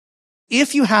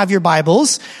If you have your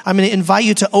Bibles, I'm going to invite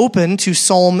you to open to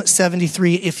Psalm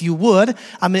 73 if you would.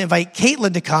 I'm going to invite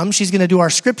Caitlin to come. She's going to do our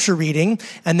scripture reading,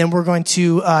 and then we're going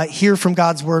to hear from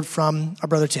God's word from our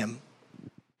brother Tim.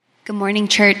 Good morning,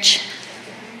 church.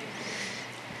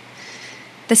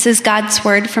 This is God's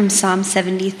word from Psalm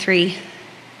 73.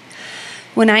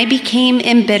 When I became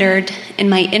embittered and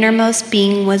my innermost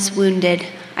being was wounded,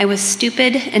 I was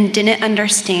stupid and didn't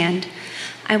understand.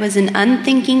 I was an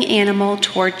unthinking animal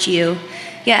toward you,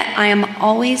 yet I am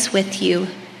always with you.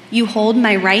 You hold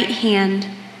my right hand,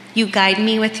 you guide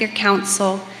me with your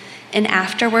counsel, and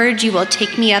afterward you will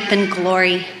take me up in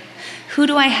glory. Who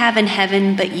do I have in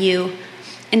heaven but you?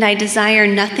 And I desire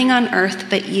nothing on earth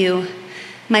but you.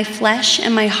 My flesh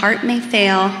and my heart may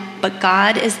fail, but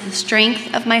God is the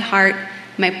strength of my heart,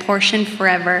 my portion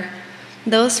forever.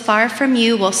 Those far from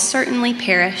you will certainly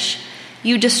perish.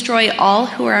 You destroy all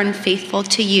who are unfaithful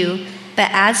to you.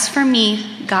 But as for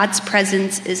me, God's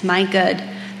presence is my good,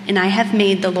 and I have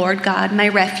made the Lord God my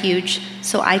refuge,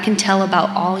 so I can tell about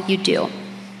all you do.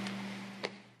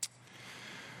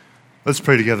 Let's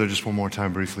pray together just one more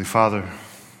time briefly. Father,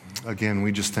 again,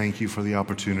 we just thank you for the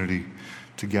opportunity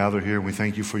to gather here. We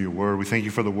thank you for your word. We thank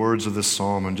you for the words of this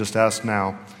psalm, and just ask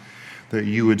now that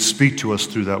you would speak to us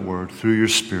through that word, through your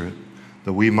Spirit,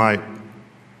 that we might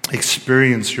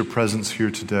experience your presence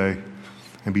here today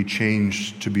and be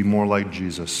changed to be more like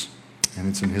Jesus. And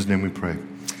it's in his name we pray.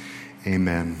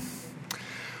 Amen.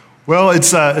 Well,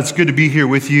 it's good to be here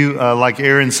with you. Like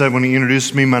Aaron said when he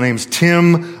introduced me, my name's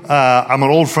Tim. I'm an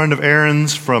old friend of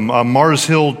Aaron's from Mars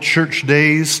Hill Church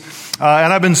days.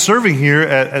 And I've been serving here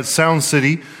at Sound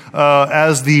City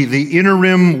as the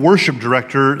interim worship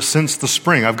director since the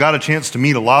spring. I've got a chance to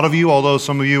meet a lot of you, although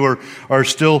some of you are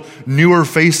still newer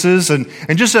faces. And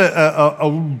just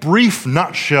a brief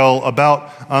nutshell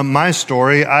about my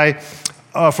story.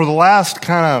 For the last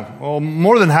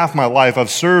more than half my life, I've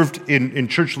served in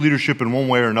church leadership in one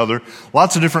way or another.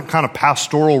 Lots of different kind of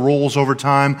pastoral roles over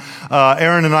time.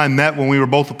 Aaron and I met when we were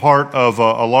both a part of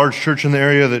a large church in the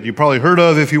area that you probably heard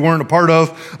of if you weren't a part of,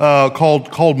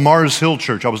 called Mars Hill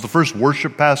Church. I was the first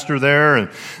worship pastor there, and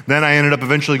then I ended up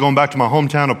eventually going back to my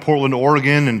hometown of Portland,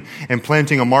 Oregon, and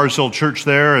planting a Mars Hill church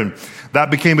there, and that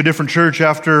became a different church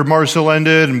after Mars Hill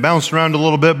ended and bounced around a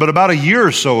little bit. But about a year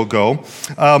or so ago,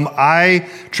 I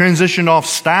transitioned off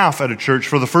staff at a church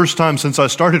for the first time since I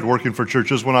started working for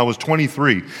churches when I was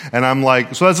 23. And I'm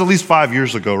like, so that's at least 5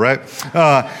 years ago, right?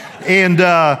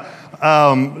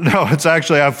 No, it's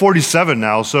actually, I'm 47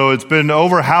 now, so it's been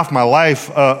over half my life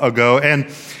ago.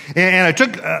 And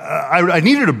I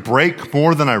needed a break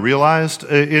more than I realized.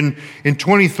 In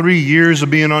 23 years of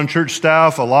being on church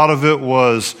staff, a lot of it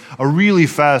was a really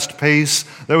fast pace.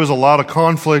 There was a lot of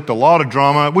conflict, a lot of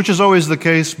drama, which is always the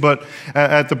case, but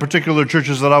at the particular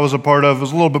churches that I was a part of, it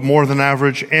was a little bit more than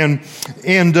average. And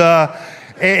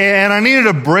I needed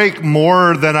a break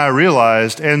more than I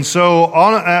realized. And so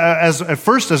as I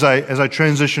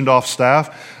transitioned off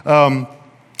staff,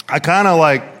 I kind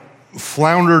of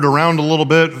floundered around a little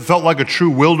bit, felt like a true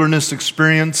wilderness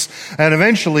experience, and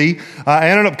eventually I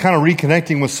ended up kind of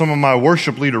reconnecting with some of my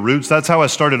worship leader roots. That's how I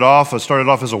started off. I started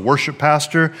off as a worship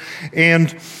pastor,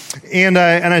 and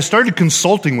I started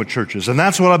consulting with churches, and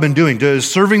that's what I've been doing,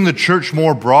 serving the church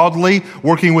more broadly,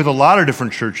 working with a lot of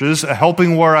different churches,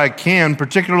 helping where I can,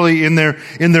 particularly in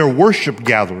their worship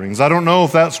gatherings. I don't know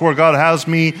if that's where God has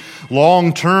me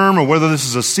long term, or whether this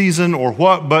is a season or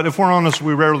what, but if we're honest,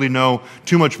 we rarely know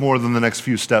too much more than the next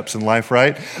few steps in life,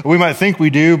 right? We might think we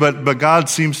do, but God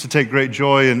seems to take great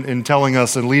joy in telling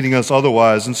us and leading us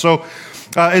otherwise. And so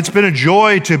it's been a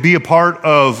joy to be a part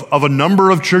of a number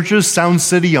of churches, Sound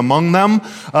City among them,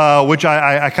 which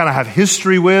I kind of have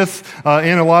history with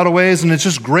in a lot of ways, and it's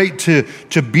just great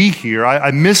to be here. I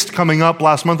missed coming up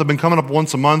last month. I've been coming up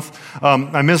once a month.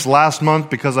 I missed last month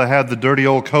because I had the dirty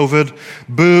old COVID.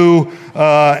 Boo.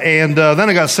 And then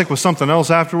I got sick with something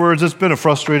else afterwards. It's been a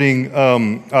frustrating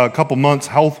couple months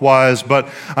health-wise, but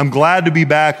I'm glad to be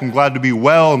back. I'm glad to be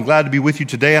well. I'm glad to be with you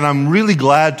today, and I'm really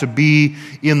glad to be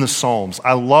in the Psalms.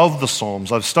 I love the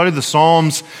Psalms. I've studied the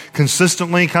Psalms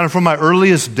consistently, kind of from my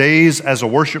earliest days as a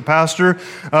worship pastor,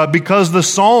 because the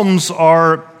Psalms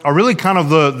are really kind of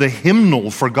the hymnal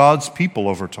for God's people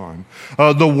over time.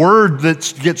 The word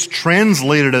that gets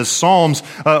translated as Psalms,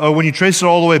 when you trace it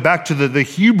all the way back to the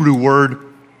Hebrew word,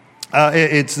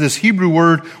 it's this Hebrew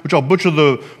word, which I'll butcher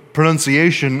the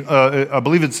pronunciation, I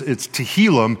believe it's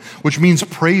Tehillim, which means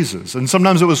praises. And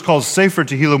sometimes it was called Sefer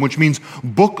Tehillim, which means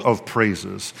book of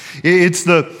praises. It's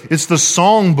the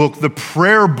song book, the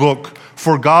prayer book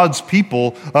for God's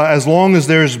people, as long as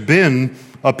there's been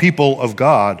a people of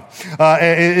God.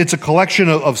 It's a collection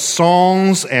of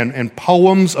songs and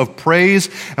poems of praise.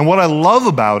 And what I love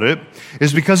about it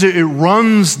is because it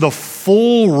runs the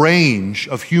full range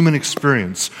of human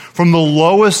experience, from the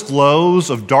lowest lows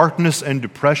of darkness and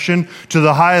depression to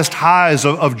the highest highs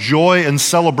of joy and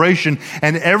celebration,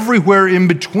 and everywhere in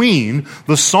between.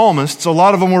 The psalmists, a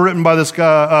lot of them were written by this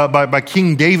guy, by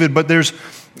King David, but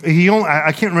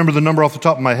I can't remember the number off the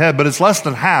top of my head, but it's less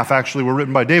than half actually were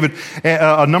written by David.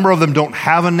 A number of them don't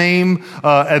have a name,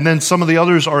 and then some of the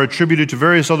others are attributed to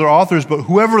various other authors, but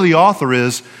whoever the author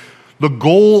is, the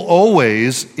goal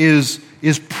always is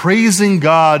praising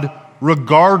God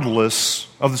regardless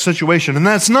of the situation. And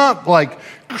that's not like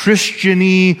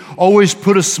Christian-y, always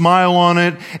put a smile on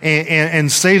it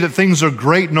and say that things are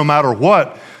great no matter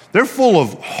what. They're full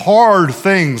of hard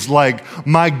things like,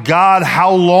 my God,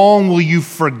 how long will you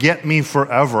forget me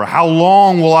forever? How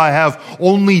long will I have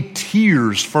only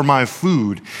tears for my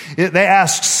food? They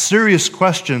ask serious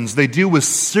questions. They deal with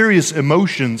serious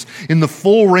emotions in the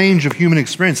full range of human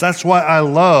experience. That's why I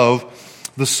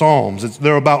love the Psalms.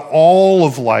 They're about all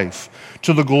of life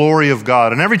to the glory of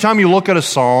God. And every time you look at a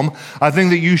psalm, I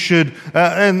think that you should,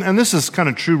 and this is kind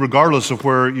of true regardless of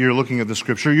where you're looking at the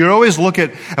scripture, you always look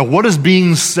at what is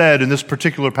being said in this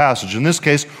particular passage. In this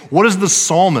case, what is the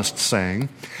psalmist saying?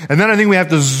 And then I think we have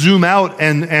to zoom out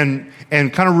and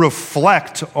kind of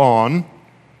reflect on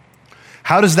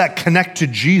how does that connect to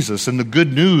Jesus and the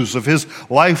good news of his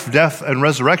life, death, and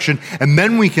resurrection? And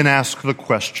then we can ask the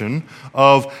question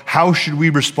of how should we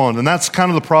respond? And that's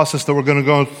kind of the process that we're going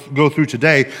to go through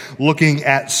today, looking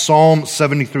at Psalm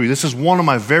 73. This is one of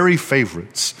my very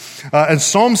favorites. And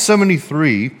Psalm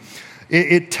 73,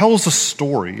 it tells a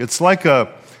story. It's like a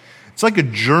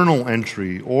journal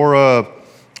entry or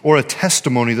a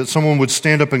testimony that someone would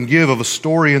stand up and give of a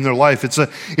story in their life. It's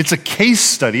a case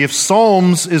study. If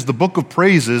Psalms is the book of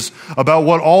praises about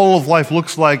what all of life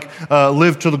looks like,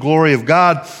 lived to the glory of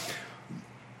God,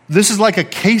 this is like a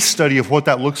case study of what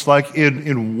that looks like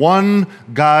in one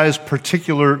guy's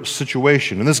particular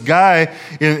situation. And this guy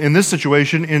in this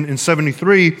situation in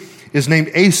 73 is named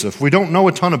Asaph. We don't know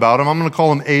a ton about him. I'm going to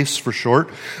call him Ace for short.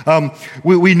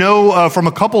 We know from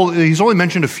a couple, he's only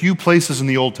mentioned a few places in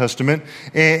the Old Testament,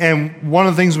 and one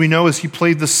of the things we know is he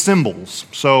played the cymbals.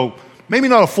 So maybe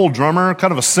not a full drummer,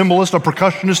 kind of a cymbalist, a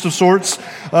percussionist of sorts.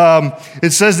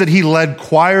 It says that he led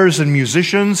choirs and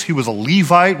musicians. He was a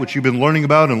Levite, which you've been learning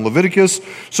about in Leviticus.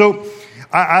 So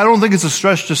I don't think it's a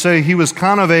stretch to say he was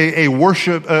kind of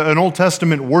an Old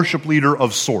Testament worship leader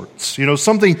of sorts. You know,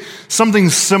 something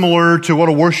similar to what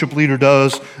a worship leader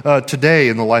does today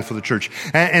in the life of the church.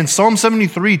 And Psalm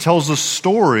 73 tells a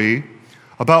story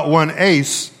about when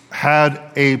Ace had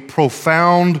a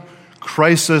profound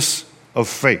crisis of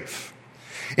faith.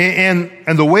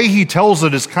 And the way he tells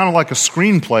it is kind of like a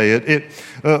screenplay.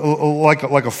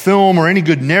 Like a film or any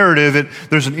good narrative.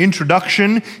 There's an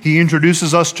introduction. He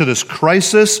introduces us to this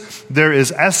crisis. There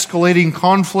is escalating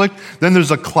conflict. Then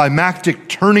there's a climactic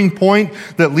turning point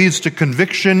that leads to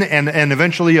conviction and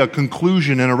eventually a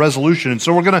conclusion and a resolution. And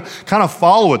so we're going to kind of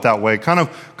follow it that way. Kind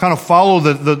of follow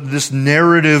this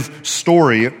narrative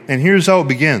story. And here's how it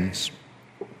begins.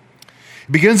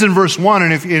 It begins in verse 1,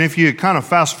 and if you kind of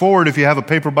fast forward, if you have a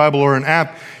paper Bible or an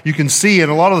app, you can see, and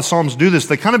a lot of the Psalms do this,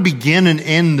 they kind of begin and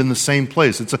end in the same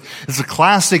place. It's a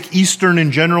classic Eastern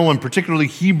in general and particularly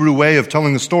Hebrew way of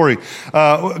telling the story.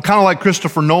 Kind of like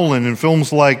Christopher Nolan in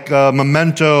films like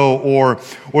Memento or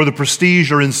The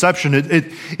Prestige or Inception.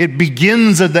 It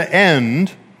begins at the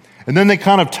end, and then they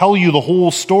kind of tell you the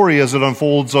whole story as it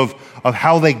unfolds of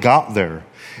how they got there.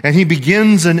 And he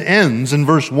begins and ends in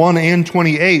verse 1 and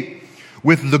 28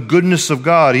 with the goodness of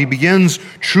God. He begins,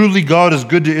 truly God is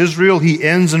good to Israel. He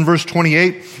ends in verse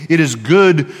 28, it is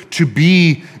good to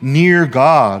be near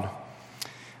God.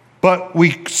 But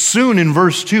we soon in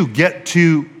verse 2 get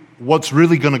to what's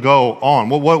really going to go on,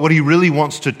 what he really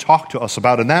wants to talk to us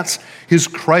about, and that's his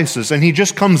crisis. And he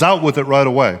just comes out with it right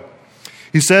away.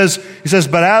 He says,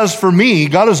 but as for me,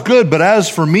 God is good, but as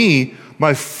for me,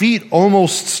 my feet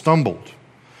almost stumbled.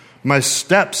 My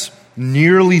steps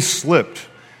nearly slipped.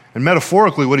 And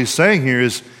metaphorically, what he's saying here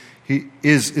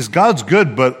is God's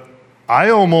good, but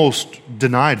I almost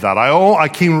denied that. I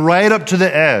came right up to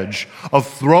the edge of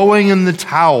throwing in the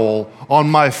towel on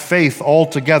my faith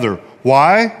altogether.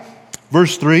 Why?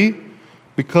 Verse 3,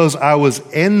 because I was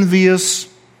envious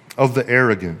of the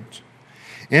arrogant.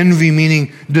 Envy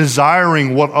meaning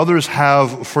desiring what others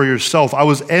have for yourself. I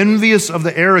was envious of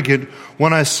the arrogant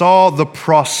when I saw the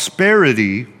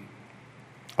prosperity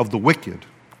of the wicked.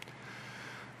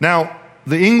 Now,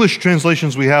 the English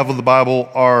translations we have of the Bible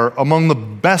are among the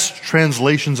best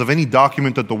translations of any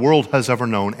document that the world has ever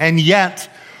known. And yet,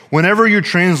 whenever you're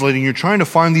translating, you're trying to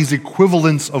find these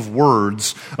equivalents of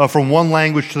words from one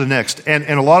language to the next. And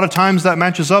a lot of times that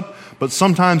matches up, but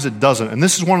sometimes it doesn't. And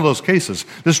this is one of those cases.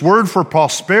 This word for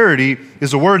prosperity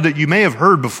is a word that you may have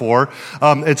heard before.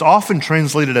 It's often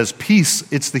translated as peace.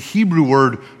 It's the Hebrew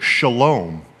word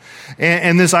shalom.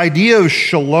 And this idea of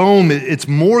shalom, it's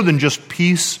more than just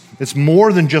peace. It's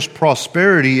more than just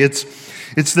prosperity. It's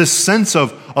this sense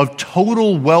of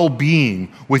total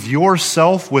well-being with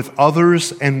yourself, with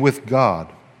others, and with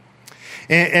God.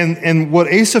 And what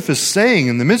Asaph is saying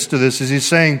in the midst of this is he's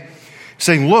saying,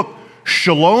 look,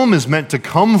 shalom is meant to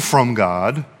come from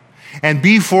God and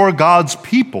be for God's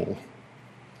people.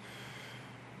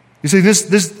 You see,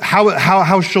 this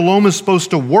how shalom is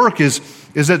supposed to work is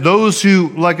that those who,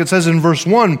 like it says in verse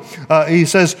 1, he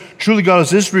says, truly God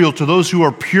is Israel to those who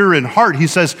are pure in heart. He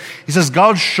says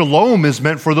God's shalom is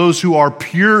meant for those who are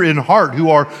pure in heart,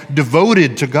 who are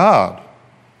devoted to God.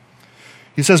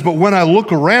 He says, but when I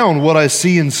look around, what I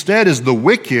see instead is the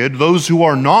wicked, those who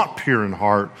are not pure in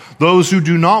heart, those who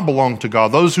do not belong to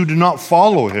God, those who do not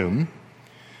follow Him.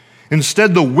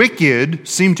 Instead, the wicked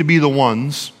seem to be the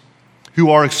ones who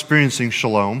are experiencing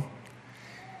shalom,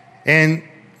 and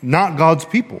not God's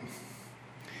people.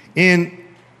 And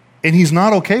He's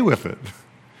not okay with it.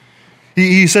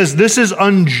 He says, this is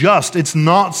unjust. It's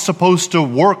not supposed to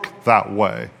work that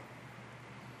way.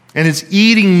 And it's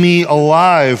eating me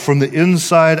alive from the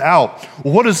inside out.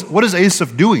 What is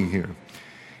Asaph doing here?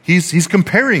 He's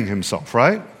comparing himself,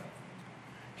 right?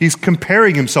 He's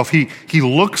comparing himself. He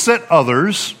looks at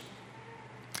others,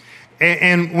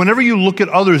 and whenever you look at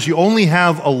others, you only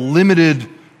have a limited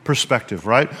perspective,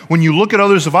 right? When you look at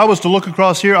others, if I was to look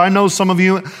across here, I know some of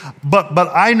you, but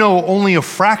I know only a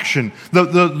fraction.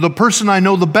 The person I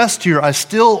know the best here, I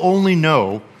still only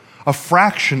know a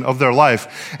fraction of their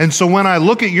life. And so when I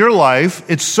look at your life,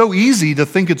 it's so easy to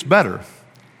think it's better.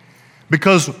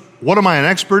 Because what am I an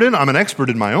expert in? I'm an expert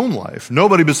in my own life.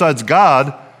 Nobody besides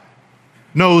God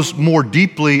knows more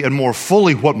deeply and more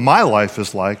fully what my life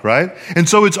is like, right? And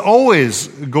so it's always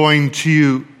going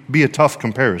to be a tough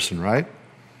comparison, right?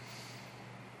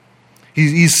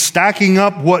 He's stacking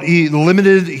up what the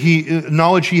limited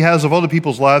knowledge he has of other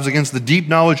people's lives against the deep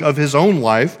knowledge of his own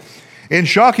life. And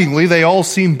shockingly, they all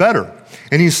seem better.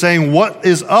 And he's saying, what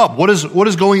is up? What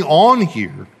is going on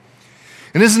here?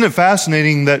 And isn't it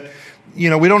fascinating that, we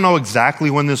don't know exactly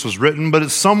when this was written, but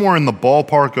it's somewhere in the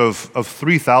ballpark of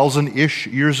 3,000-ish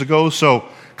years ago. So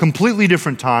completely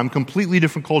different time, completely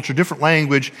different culture, different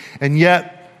language, and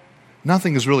yet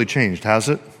nothing has really changed, has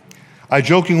it? I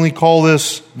jokingly call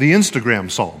this the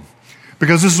Instagram psalm,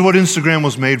 because this is what Instagram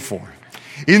was made for.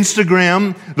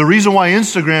 Instagram, the reason why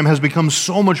Instagram has become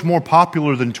so much more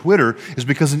popular than Twitter is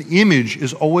because an image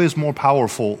is always more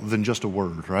powerful than just a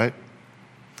word, right?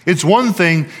 It's one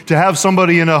thing to have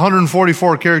somebody in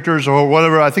 144 characters or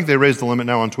whatever. I think they raised the limit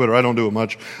now on Twitter. I don't do it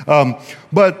much.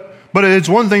 But it's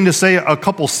one thing to say a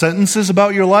couple sentences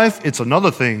about your life. It's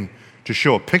another thing to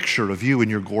show a picture of you and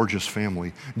your gorgeous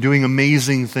family, doing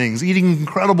amazing things, eating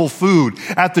incredible food,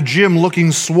 at the gym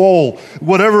looking swole,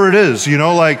 whatever it is,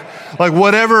 like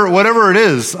whatever it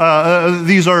is.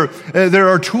 There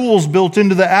are tools built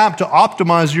into the app to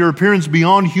optimize your appearance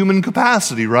beyond human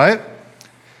capacity, right?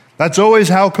 That's always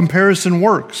how comparison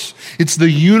works. It's a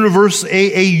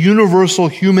universal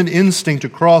human instinct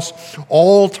across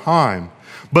all time.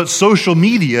 But social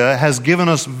media has given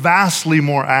us vastly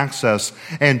more access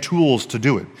and tools to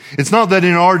do it. It's not that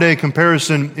in our day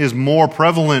comparison is more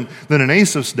prevalent than in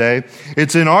Asaph's day.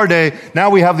 It's in our day, now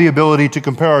we have the ability to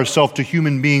compare ourselves to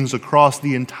human beings across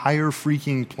the entire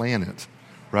freaking planet,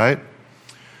 right?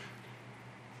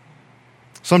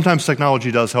 Sometimes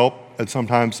technology does help, and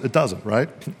sometimes it doesn't, right?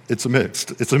 It's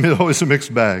always a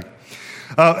mixed bag.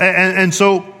 And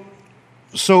so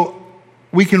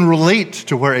we can relate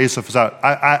to where Asaph is at.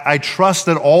 I trust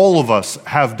that all of us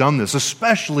have done this,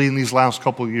 especially in these last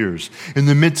couple of years, in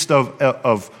the midst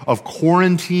of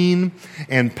quarantine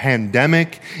and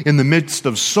pandemic, in the midst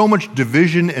of so much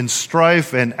division and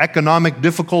strife and economic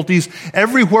difficulties.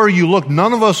 Everywhere you look,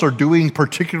 none of us are doing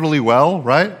particularly well,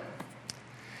 right?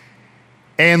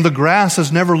 And the grass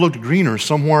has never looked greener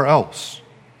somewhere else.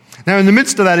 Now, in the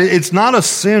midst of that, it's not a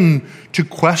sin to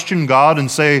question God and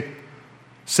say,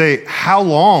 how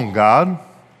long, God?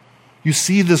 You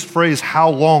see this phrase,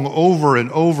 how long, over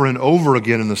and over and over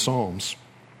again in the Psalms.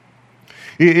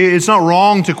 It's not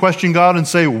wrong to question God and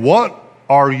say, what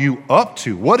are you up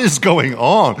to? What is going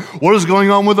on? What is going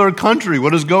on with our country?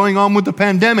 What is going on with the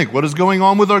pandemic? What is going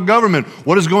on with our government?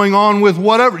 What is going on with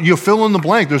whatever? You fill in the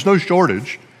blank. There's no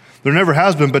shortage. There never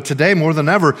has been, but today more than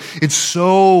ever, it's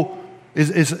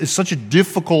such a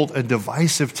difficult and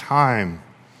divisive time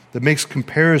that makes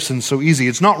comparison so easy.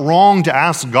 It's not wrong to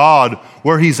ask God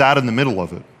where he's at in the middle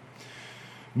of it,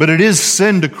 but it is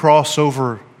sin to cross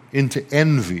over into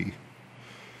envy.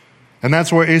 And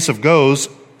that's where Asaph goes,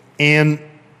 and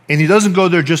he doesn't go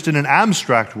there just in an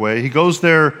abstract way. He goes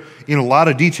there in a lot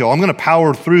of detail. I'm going to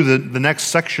power through the next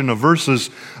section of verses,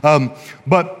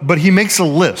 but he makes a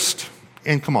list.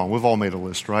 And come on, we've all made a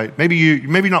list, right? Maybe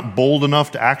you're not bold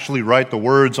enough to actually write the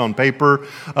words on paper,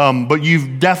 but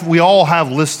we all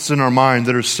have lists in our mind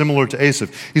that are similar to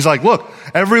Asaph. He's like, look,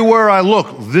 everywhere I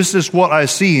look, this is what I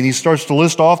see. And he starts to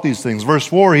list off these things. Verse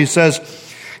 4, he says,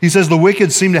 the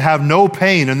wicked seem to have no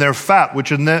pain, and they're fat,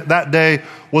 which in that day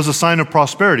was a sign of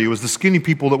prosperity. It was the skinny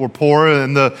people that were poor,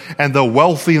 and the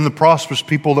wealthy and the prosperous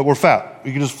people that were fat.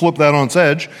 You can just flip that on its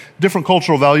edge. Different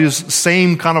cultural values,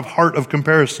 same kind of heart of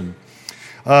comparison.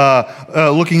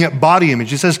 Looking at body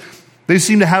image, he says they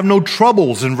seem to have no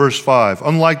troubles in verse 5,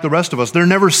 unlike the rest of us. They're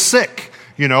never sick.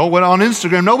 When on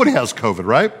Instagram, nobody has COVID,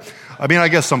 right? I mean, I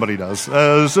guess somebody does.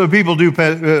 So people do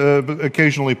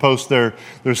occasionally post their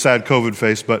sad COVID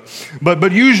face,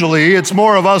 but usually it's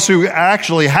more of us who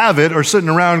actually have it or sitting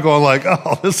around going like,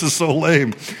 oh, this is so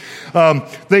lame.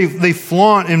 They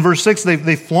flaunt, in verse 6,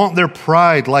 they flaunt their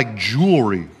pride like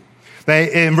jewelry.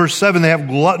 In verse 7, they have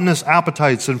gluttonous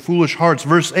appetites and foolish hearts.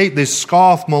 Verse 8, they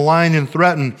scoff, malign, and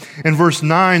threaten. In verse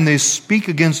 9, they speak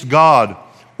against God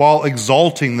while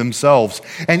exalting themselves.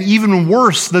 And even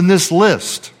worse than this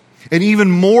list, and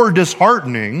even more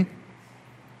disheartening,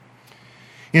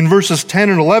 in verses 10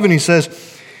 and 11, he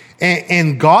says,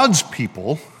 and God's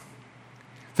people,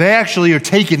 they actually are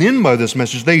taken in by this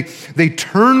message. They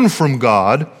turn from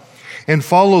God and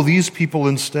follow these people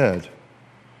instead.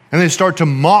 And they start to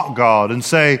mock God and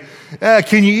say,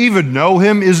 can you even know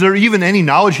him? Is there even any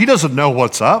knowledge? He doesn't know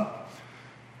what's up.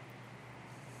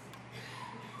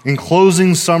 In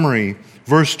closing summary,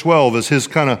 verse 12 is his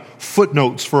kind of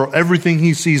footnotes for everything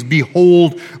he sees.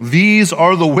 Behold, these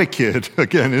are the wicked.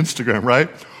 Again, Instagram, right?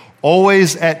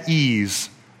 Always at ease,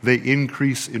 they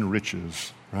increase in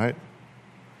riches, right?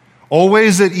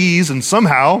 Always at ease, and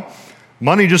somehow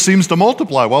money just seems to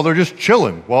multiply while they're just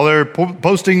chilling, while they're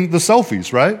posting the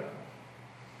selfies, right?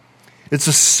 It's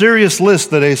a serious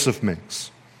list that Asaph makes.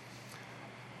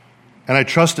 And I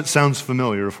trust it sounds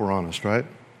familiar if we're honest, right?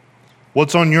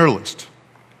 What's on your list?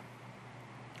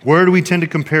 Where do we tend to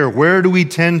compare? Where do we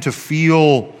tend to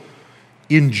feel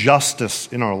injustice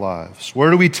in our lives?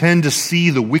 Where do we tend to see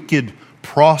the wicked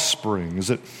prospering? Is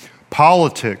it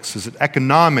politics? Is it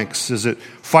economics? Is it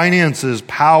finances,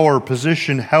 power,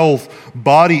 position, health,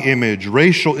 body image,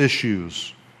 racial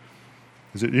issues?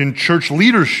 Is it in church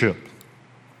leadership,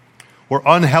 where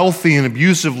unhealthy and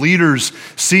abusive leaders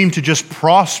seem to just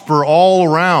prosper all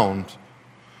around,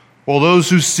 while those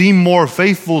who seem more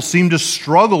faithful seem to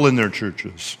struggle in their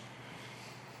churches?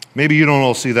 Maybe you don't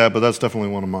all see that, but that's definitely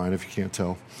one of mine if you can't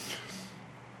tell.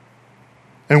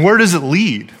 And where does it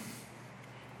lead?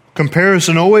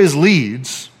 Comparison always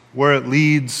leads where it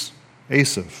leads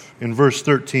Asaph. In verse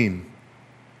 13,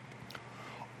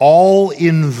 all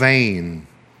in vain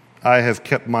I have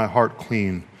kept my heart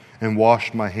clean and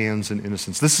washed my hands in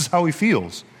innocence. This is how he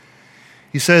feels.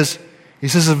 He says,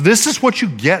 if this is what you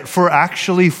get for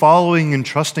actually following and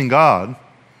trusting God,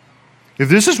 if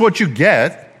this is what you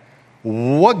get,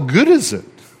 what good is it?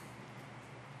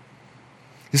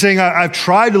 He's saying, I've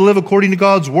tried to live according to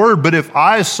God's word, but if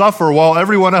I suffer while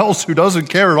everyone else who doesn't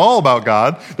care at all about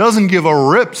God, doesn't give a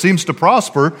rip, seems to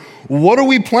prosper, what are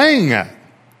we playing at?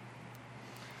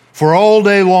 For all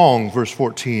day long, verse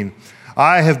 14,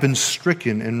 I have been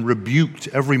stricken and rebuked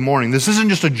every morning. This isn't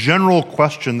just a general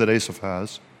question that Asaph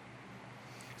has.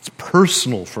 It's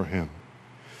personal for him.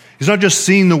 He's not just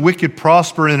seeing the wicked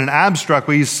prosper in an abstract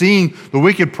way. He's seeing the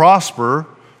wicked prosper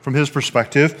from his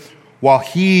perspective while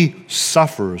he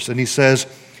suffers. And he says,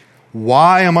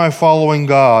 why am I following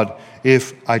God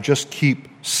if I just keep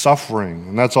suffering?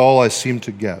 And that's all I seem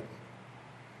to get.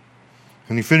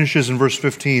 And he finishes in verse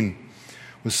 15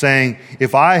 with saying,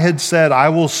 if I had said, I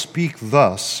will speak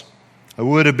thus, I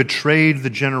would have betrayed the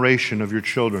generation of your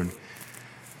children.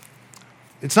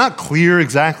 It's not clear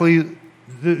exactly.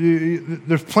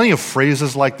 There's plenty of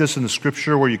phrases like this in the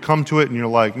scripture where you come to it and you're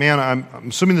like, man, I'm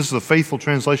assuming this is a faithful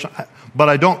translation, but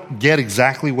I don't get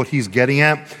exactly what he's getting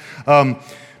at.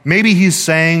 Maybe he's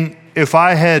saying, if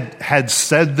I had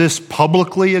said this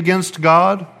publicly against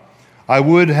God, I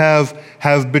would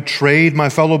have betrayed my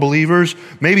fellow believers.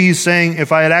 Maybe he's saying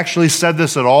if I had actually said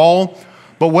this at all.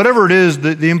 But whatever it is,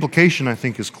 the implication I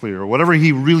think is clear. Whatever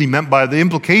he really meant by the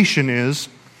implication is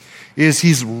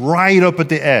he's right up at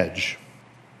the edge.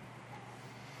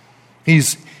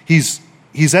 He's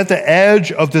at the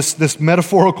edge of this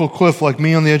metaphorical cliff, like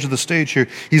me on the edge of the stage here.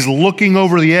 He's looking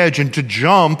over the edge, and to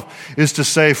jump is to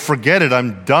say, forget it,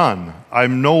 I'm done.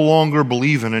 I'm no longer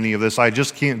believing any of this. I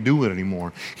just can't do it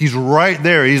anymore. He's right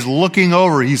there. He's looking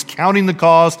over. He's counting the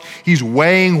cost. He's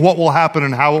weighing what will happen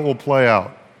and how it will play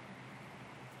out.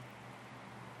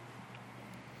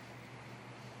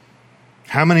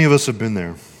 How many of us have been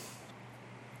there?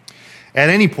 At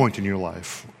any point in your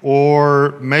life,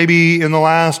 or maybe in the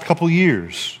last couple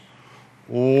years,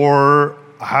 or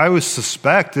I would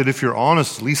suspect that if you're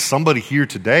honest, at least somebody here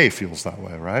today feels that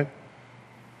way, right?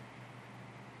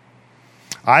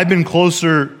 I've been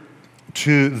closer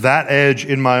to that edge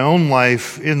in my own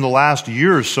life in the last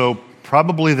year or so,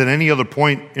 probably than any other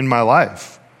point in my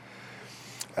life.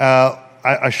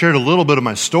 I shared a little bit of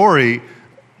my story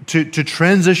to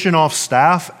transition off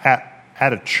staff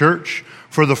at a church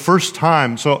for the first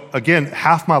time. So again,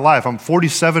 half my life, I'm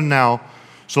 47 now.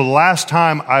 So the last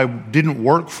time I didn't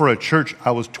work for a church,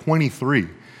 I was 23.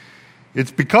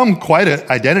 It's become quite an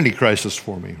identity crisis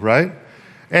for me, right?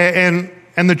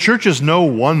 And the church is no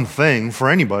one thing for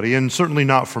anybody, and certainly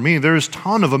not for me. There's a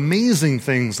ton of amazing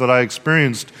things that I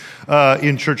experienced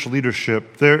in church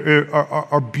leadership. There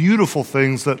are beautiful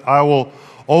things that I will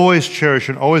always cherish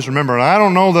and always remember. And I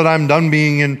don't know that I'm done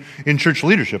being in church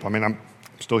leadership. I mean, I'm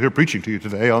still here preaching to you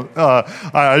today.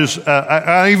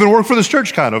 I even work for this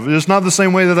church, kind of. It's not the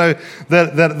same way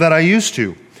that I used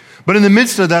to. But in the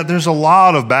midst of that, there's a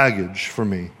lot of baggage for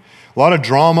me. A lot of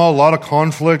drama, a lot of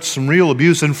conflict, some real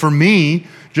abuse. And for me,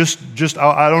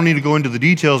 I don't need to go into the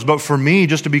details, but for me,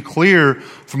 just to be clear,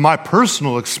 from my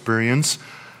personal experience,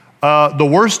 the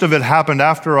worst of it happened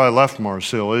after I left Mars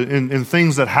Hill, in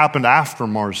things that happened after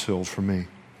Mars Hill for me.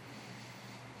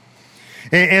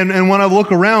 And when I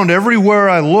look around, everywhere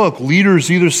I look,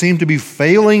 leaders either seem to be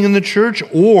failing in the church,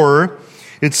 or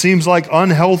it seems like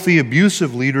unhealthy,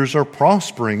 abusive leaders are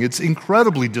prospering. It's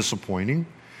incredibly disappointing.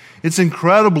 It's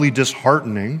incredibly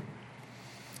disheartening.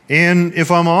 And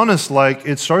if I'm honest, like,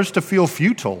 it starts to feel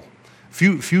futile,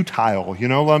 you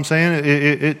know what I'm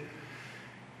saying?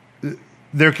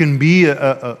 There can be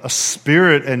a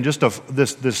spirit and just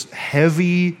this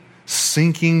heavy,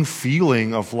 sinking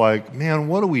feeling of like, man,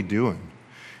 what are we doing?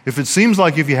 If it seems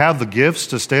like if you have the gifts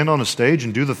to stand on a stage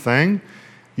and do the thing,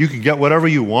 you can get whatever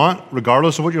you want,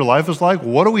 regardless of what your life is like,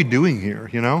 what are we doing here,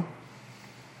 you know?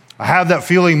 I have that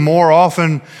feeling more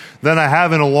often than I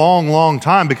have in a long, long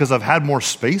time because I've had more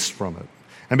space from it.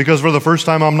 And because for the first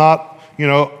time I'm not,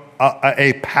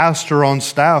 a pastor on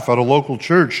staff at a local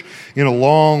church in a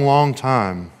long, long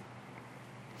time.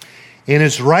 And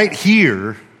it's right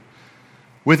here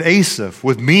with Asaph,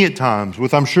 with me at times,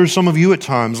 with I'm sure some of you at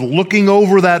times, looking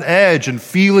over that edge and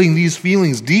feeling these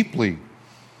feelings deeply,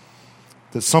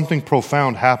 that something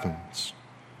profound happens.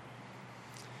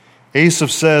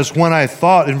 Asaph says,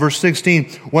 in verse 16,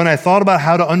 when I thought about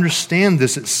how to understand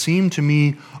this, it seemed to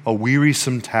me a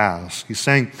wearisome task. He's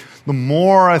saying, the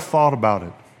more I thought about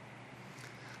it,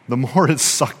 the more it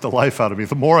sucked the life out of me,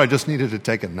 the more I just needed to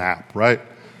take a nap, right?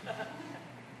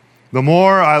 The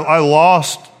more I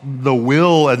lost the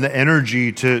will and the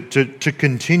energy to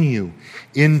continue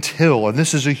until, and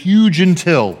this is a huge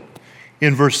until,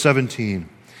 in verse 17,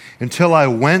 until I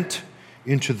went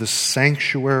into the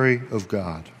sanctuary of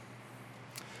God.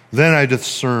 Then I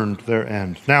discerned their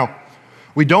end. Now,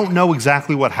 we don't know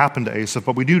exactly what happened to Asaph,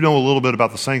 but we do know a little bit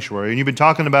about the sanctuary. And you've been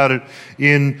talking about it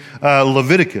in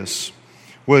Leviticus.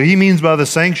 What he means by the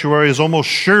sanctuary is almost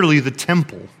surely the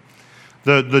temple,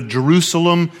 the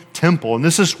Jerusalem temple. And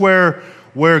this is where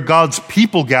God's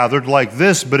people gathered like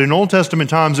this, but in Old Testament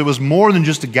times, it was more than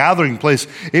just a gathering place.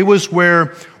 It was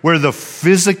where the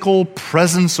physical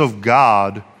presence of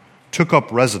God took up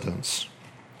residence.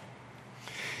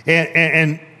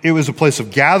 And it was a place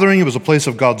of gathering. It was a place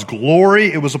of God's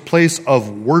glory. It was a place of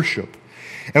worship.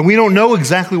 And we don't know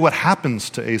exactly what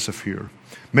happens to Asaph here.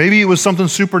 Maybe it was something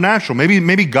supernatural.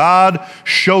 Maybe God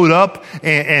showed up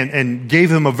and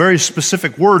gave him a very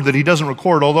specific word that he doesn't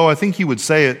record, although I think he would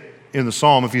say it in the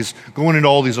psalm if he's going into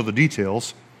all these other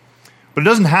details. But it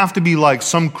doesn't have to be like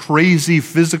some crazy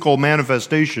physical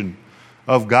manifestation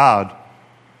of God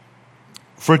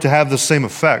for it to have the same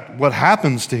effect. What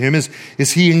happens to him is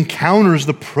he encounters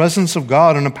the presence of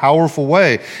God in a powerful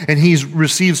way, and he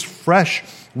receives fresh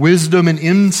wisdom and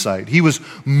insight. He was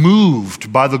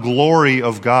moved by the glory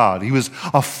of God. He was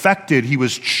affected. He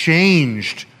was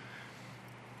changed.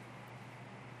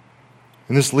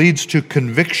 And this leads to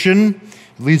conviction,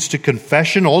 leads to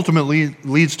confession, ultimately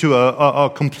leads to a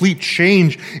complete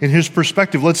change in his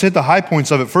perspective. Let's hit the high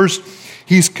points of it. First,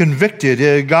 he's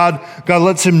convicted. God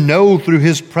lets him know through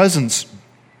his presence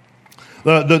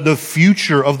the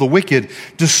future of the wicked,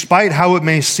 despite how it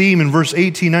may seem. In verse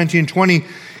 18, 19, 20,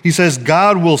 he says,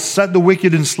 God will set the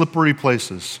wicked in slippery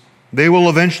places. They will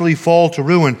eventually fall to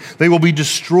ruin. They will be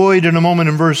destroyed in a moment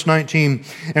in verse 19.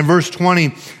 And verse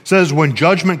 20 says, when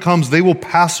judgment comes, they will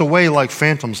pass away like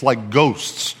phantoms, like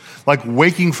ghosts, like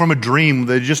waking from a dream.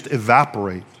 They just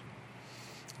evaporate.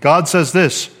 God says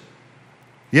this,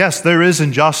 yes, there is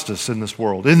injustice in this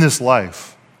world, in this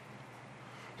life.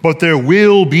 But there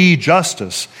will be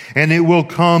justice, and it will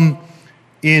come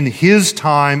in His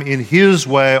time, in His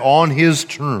way, on His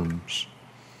terms.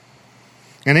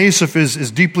 And Asaph is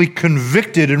deeply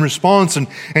convicted in response, and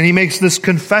he makes this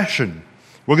confession.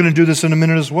 We're going to do this in a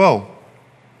minute as well.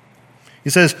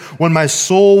 He says, when my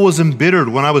soul was embittered,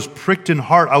 when I was pricked in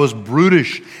heart, I was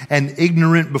brutish and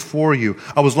ignorant before you.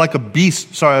 I was like a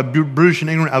beast, brutish and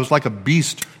ignorant, I was like a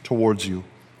beast towards you.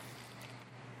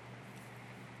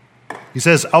 He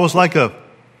says, I was like a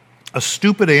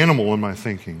stupid animal in my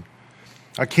thinking.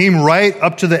 I came right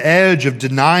up to the edge of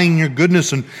denying your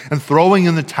goodness and throwing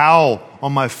in the towel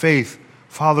on my faith.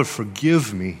 Father,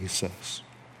 forgive me, he says.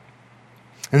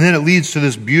 And then it leads to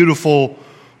this beautiful,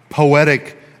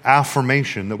 poetic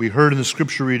affirmation that we heard in the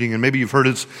scripture reading, and maybe you've heard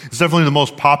it. It's definitely the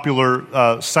most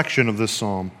popular section of this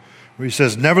psalm, where he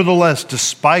says, nevertheless,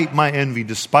 despite my envy,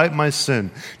 despite my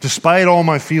sin, despite all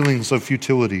my feelings of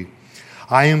futility,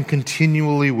 I am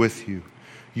continually with you.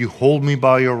 You hold me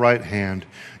by your right hand.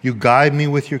 You guide me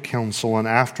with your counsel, and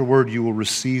afterward you will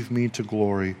receive me to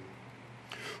glory.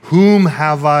 Whom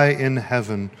have I in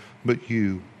heaven but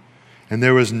you? And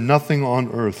there is nothing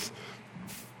on earth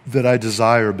that I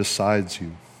desire besides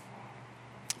you.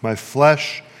 My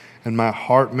flesh and my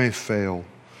heart may fail,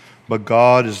 but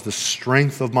God is the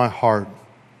strength of my heart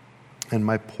and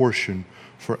my portion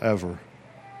forever.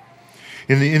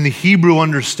 In the Hebrew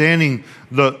understanding,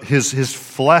 his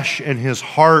flesh and his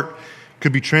heart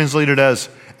could be translated as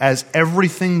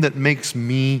everything that makes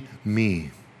me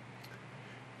me.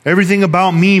 Everything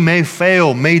about me may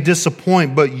fail, may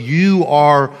disappoint, but you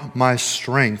are my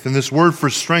strength. And this word for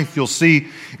strength, you'll see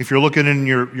if you're looking in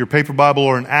your paper Bible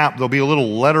or an app, there'll be a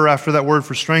little letter after that word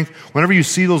for strength. Whenever you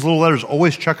see those little letters,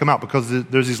 always check them out, because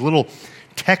there's these little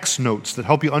text notes that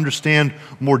help you understand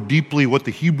more deeply what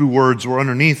the Hebrew words were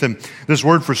underneath. And this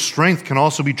word for strength can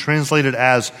also be translated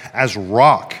as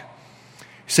rock.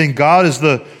 He's saying God is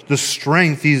the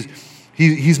strength.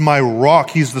 He's my rock.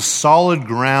 He's the solid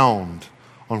ground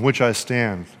on which I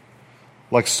stand.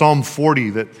 Like Psalm 40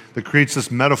 that creates this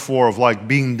metaphor of like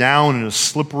being down in a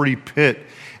slippery pit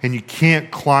and you can't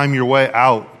climb your way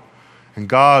out. And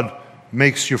God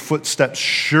makes your footsteps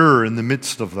sure in the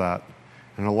midst of that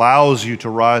and allows you to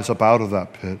rise up out of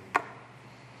that pit.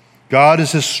 God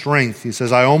is his strength. He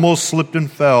says, I almost slipped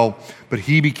and fell, but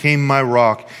he became my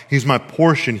rock. He's my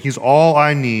portion. He's all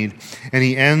I need. And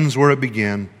he ends where it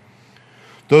began.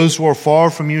 Those who are far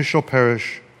from you shall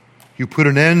perish. You put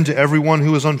an end to everyone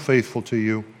who is unfaithful to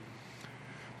you.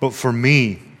 But for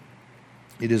me,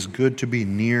 it is good to be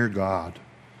near God.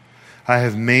 I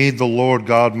have made the Lord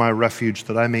God my refuge,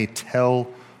 that I may tell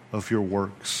of your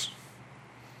works.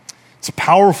 It's a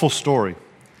powerful story.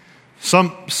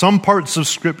 Some parts of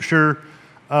Scripture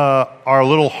are a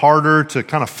little harder to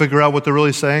kind of figure out what they're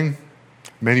really saying.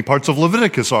 Many parts of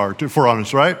Leviticus are, if we're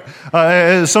honest, right?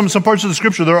 Some parts of the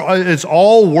Scripture, it's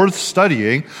all worth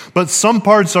studying, but some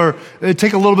parts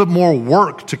take a little bit more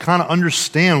work to kind of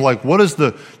understand, like what is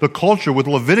the culture. With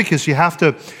Leviticus, you have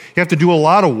to do a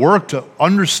lot of work to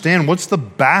understand what's the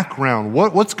background,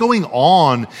 what's going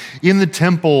on in the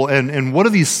temple, and what do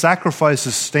these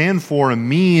sacrifices stand for and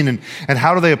mean, and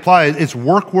how do they apply. It's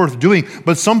work worth doing.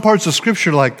 But some parts of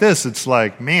Scripture like this, it's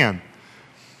like, man,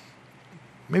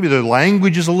 maybe the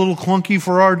language is a little clunky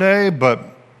for our day, but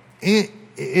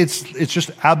it's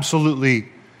just absolutely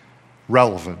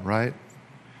relevant, right?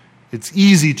 It's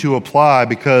easy to apply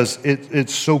because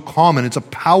it's so common. It's a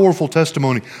powerful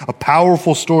testimony, a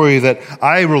powerful story that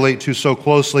I relate to so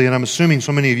closely, and I'm assuming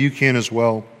so many of you can as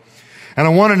well. And I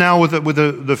want to now, with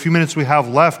the few minutes we have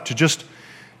left, to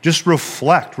just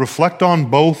reflect on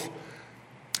both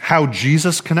how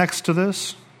Jesus connects to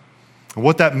this, and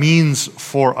what that means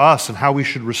for us and how we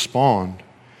should respond.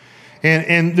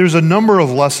 And there's a number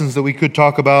of lessons that we could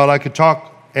talk about. I could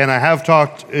talk, and I have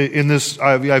talked in this,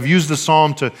 I've used this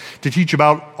psalm to teach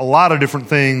about a lot of different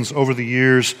things over the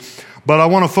years. But I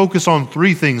want to focus on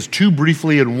three things, two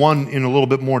briefly and one in a little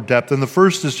bit more depth. And the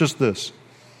first is just this.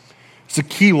 It's a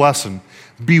key lesson.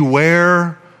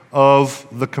 Beware of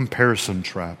the comparison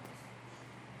trap.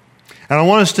 And I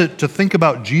want us to think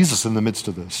about Jesus in the midst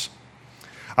of this.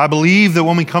 I believe that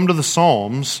when we come to the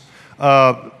Psalms,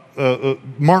 Martin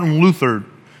Luther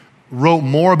wrote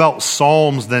more about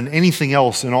Psalms than anything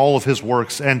else in all of his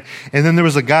works. And then there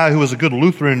was a guy who was a good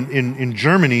Lutheran in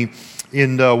Germany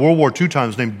in World War II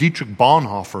times named Dietrich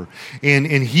Bonhoeffer. And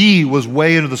he was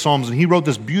way into the Psalms, and he wrote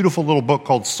this beautiful little book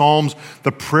called Psalms,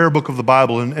 the prayer book of the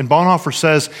Bible. And Bonhoeffer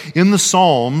says, in the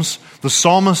Psalms, the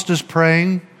psalmist is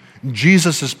praying,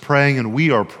 Jesus is praying, and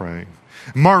we are praying.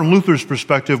 Martin Luther's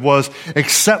perspective was,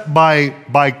 except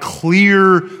by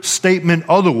clear statement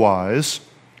otherwise,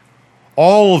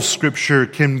 all of Scripture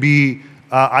can be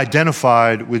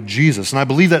identified with Jesus. And I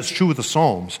believe that's true with the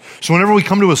Psalms. So whenever we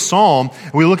come to a Psalm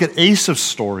and we look at Asaph's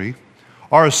story,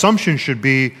 our assumption should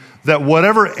be that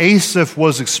whatever Asaph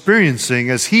was experiencing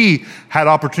as he had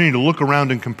opportunity to look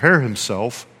around and compare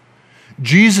himself,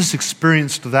 Jesus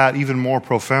experienced that even more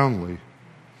profoundly.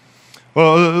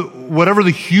 Whatever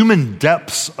the human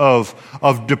depths of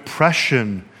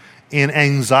depression and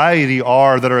anxiety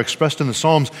are that are expressed in the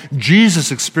Psalms, Jesus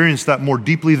experienced that more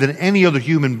deeply than any other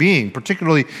human being,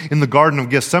 particularly in the Garden of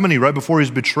Gethsemane right before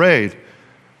he's betrayed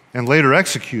and later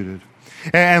executed.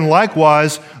 And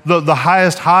likewise, the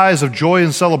highest highs of joy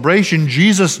and celebration,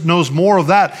 Jesus knows more of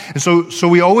that. And so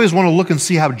we always want to look and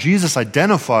see how Jesus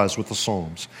identifies with the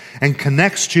Psalms and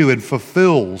connects to and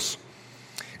fulfills.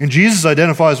 And Jesus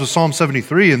identifies with Psalm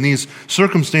 73 in these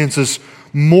circumstances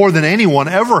more than anyone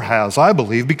ever has, I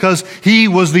believe, because he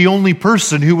was the only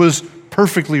person who was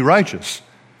perfectly righteous.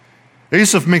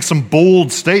 Asaph makes some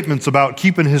bold statements about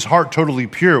keeping his heart totally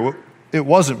pure. It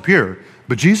wasn't pure,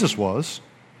 but Jesus was.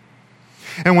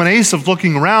 And when Asaph's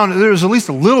looking around, there's at least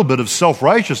a little bit of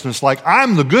self-righteousness, like,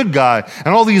 I'm the good guy,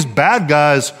 and all these bad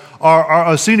guys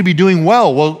are seem to be doing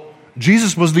well. Well,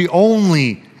 Jesus was the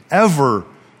only ever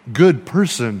good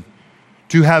person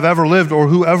to have ever lived or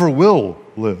who ever will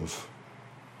live.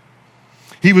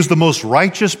 He was the most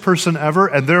righteous person ever,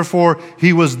 and therefore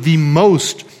he was the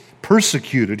most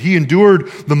persecuted. He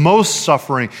endured the most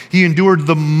suffering. He endured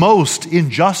the most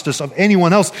injustice of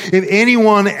anyone else. If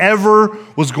anyone ever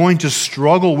was going to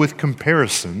struggle with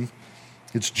comparison,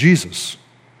 it's Jesus.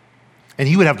 And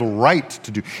he would have the right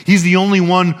to do. He's the only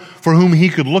one for whom he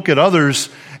could look at others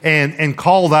and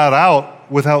call that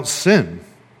out without sin.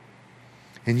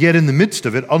 And yet in the midst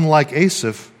of it, unlike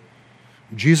Asaph,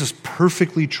 Jesus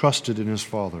perfectly trusted in his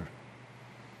Father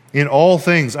in all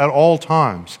things, at all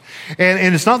times.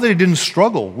 And it's not that he didn't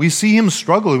struggle. We see him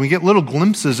struggle, and we get little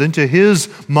glimpses into his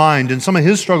mind and some of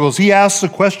his struggles. He asks a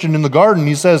question in the garden.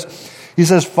 He says,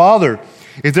 Father,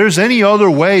 if there's any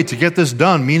other way to get this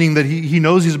done, meaning that he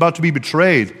knows he's about to be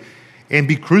betrayed and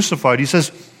be crucified, he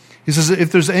says,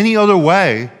 if there's any other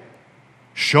way,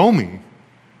 show me.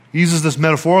 He uses this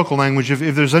metaphorical language.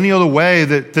 If there's any other way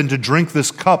than to drink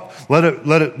this cup, let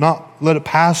it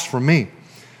pass from me.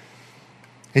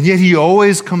 And yet he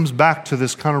always comes back to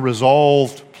this kind of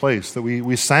resolved place that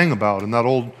we sang about in that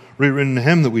old rewritten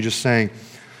hymn that we just sang.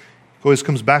 He always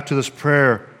comes back to this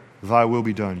prayer, thy will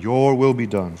be done, your will be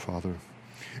done, Father.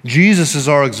 Jesus is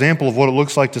our example of what it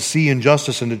looks like to see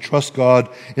injustice and to trust God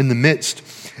in the midst.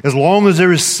 As long as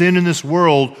there is sin in this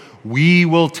world, we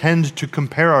will tend to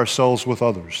compare ourselves with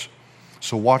others.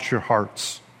 So watch your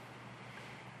hearts.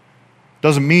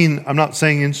 Doesn't mean, I'm not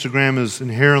saying Instagram is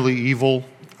inherently evil.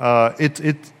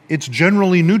 It's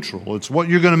generally neutral. It's what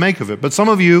you're going to make of it. But some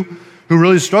of you who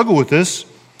really struggle with this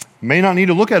may not need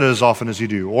to look at it as often as you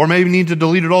do, or maybe need to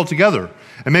delete it altogether.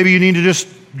 And maybe you need to just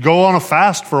go on a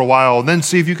fast for a while and then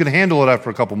see if you can handle it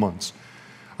after a couple months.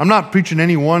 I'm not preaching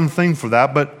any one thing for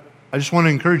that, but I just want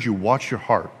to encourage you, watch your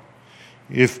heart.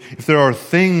 If there are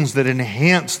things that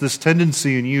enhance this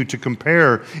tendency in you to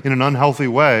compare in an unhealthy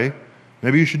way,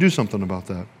 maybe you should do something about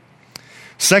that.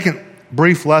 Second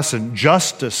brief lesson,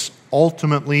 justice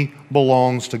ultimately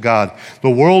belongs to God. The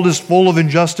world is full of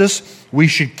injustice. We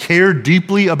should care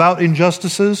deeply about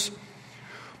injustices,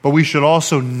 but we should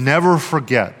also never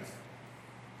forget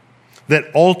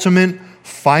that ultimate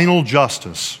final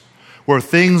justice, where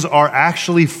things are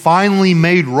actually finally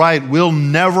made right, will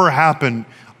never happen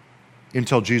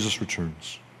until Jesus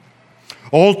returns.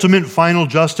 Ultimate final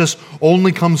justice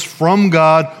only comes from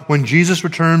God when Jesus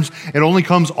returns. It only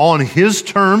comes on his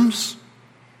terms,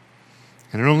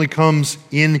 and it only comes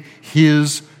in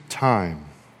his time.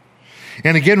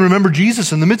 And again, remember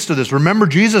Jesus in the midst of this. Remember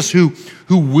Jesus who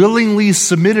willingly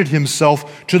submitted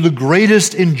himself to the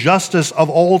greatest injustice of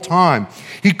all time.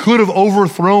 He could have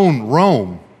overthrown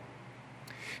Rome.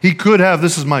 He could have,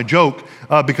 this is my joke,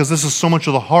 because this is so much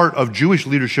of the heart of Jewish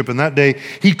leadership in that day,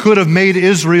 he could have made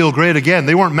Israel great again.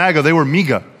 They weren't MAGA, they were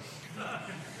MEGA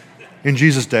in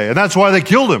Jesus' day. And that's why they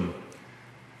killed him.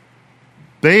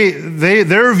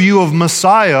 Their view of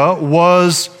Messiah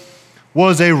was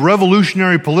a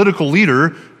revolutionary political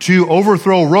leader to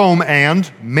overthrow Rome and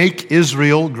make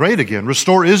Israel great again.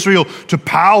 Restore Israel to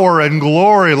power and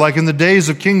glory like in the days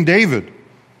of King David.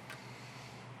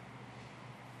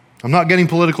 I'm not getting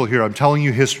political here. I'm telling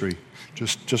you history.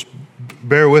 Just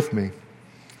bear with me.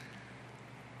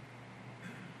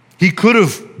 He could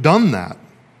have done that,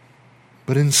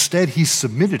 but instead he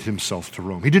submitted himself to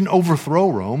Rome. He didn't overthrow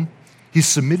Rome. He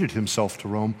submitted himself to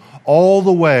Rome all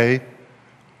the way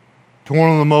to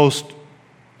one of the most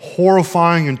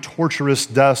horrifying and torturous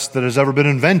deaths that has ever been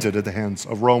invented at the hands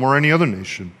of Rome or any other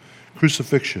nation,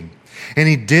 crucifixion. And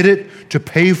he did it to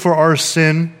pay for our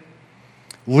sin,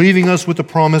 leaving us with the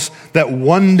promise that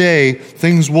one day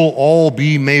things will all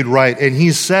be made right. And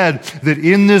he said that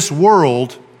in this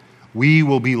world, we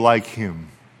will be like him.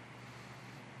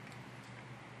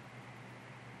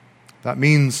 That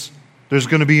means there's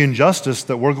going to be injustice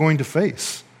that we're going to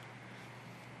face.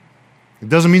 It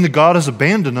doesn't mean that God has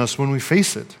abandoned us when we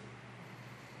face it.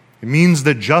 It means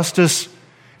that justice,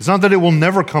 it's not that it will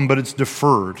never come, but it's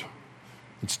deferred.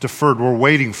 It's deferred. We're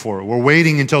waiting for it. We're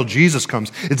waiting until Jesus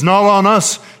comes. It's not on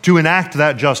us to enact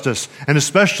that justice, and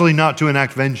especially not to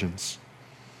enact vengeance.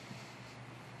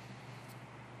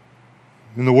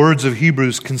 In the words of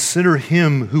Hebrews, consider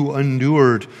him who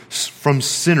endured from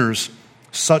sinners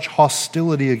such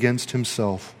hostility against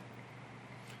himself,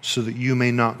 so that you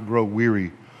may not grow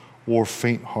weary or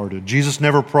faint-hearted. Jesus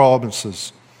never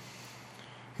promises.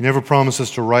 He never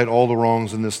promises to right all the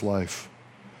wrongs in this life.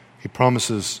 He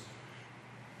promises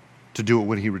to do it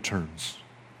when he returns.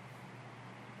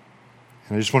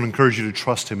 And I just want to encourage you to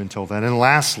trust him until then. And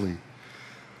lastly,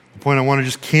 the point I want to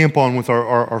just camp on with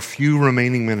our few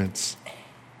remaining minutes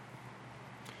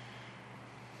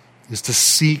is to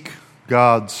seek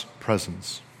God's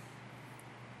presence.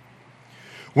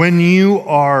 When you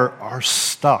are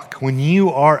stuck, when you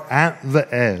are at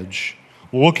the edge,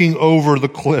 looking over the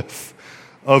cliff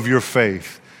of your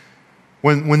faith,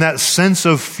 when that sense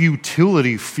of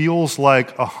futility feels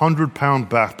like a 100-pound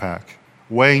backpack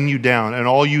weighing you down and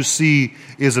all you see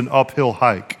is an uphill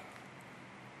hike,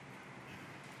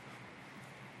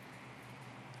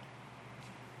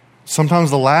 sometimes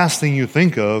the last thing you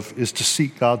think of is to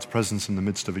seek God's presence in the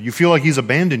midst of it. You feel like he's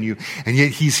abandoned you, and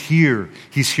yet he's here.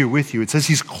 He's here with you. It says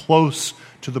he's close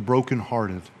to the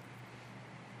brokenhearted.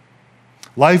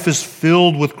 Life is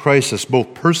filled with crisis,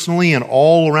 both personally and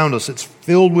all around us. It's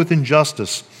filled with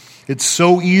injustice. It's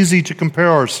so easy to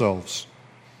compare ourselves.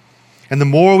 And the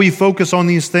more we focus on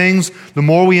these things, the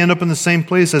more we end up in the same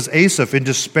place as Asaph, in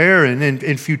despair and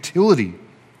in futility.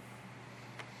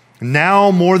 Now,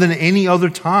 more than any other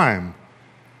time,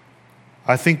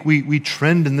 I think we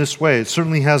trend in this way. It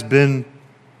certainly has been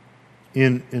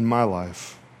in my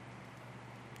life.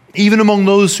 Even among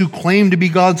those who claim to be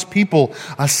God's people,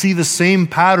 I see the same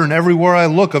pattern everywhere I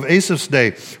look of Asaph's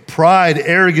day. Pride,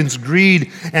 arrogance,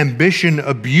 greed, ambition,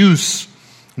 abuse,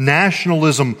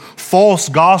 nationalism, false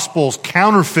gospels,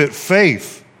 counterfeit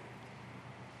faith.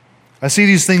 I see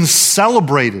these things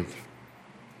celebrated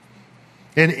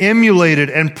and emulated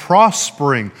and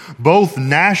prospering, both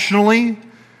nationally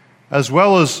as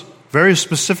well as very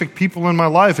specific people in my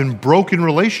life in broken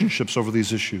relationships over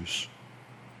these issues.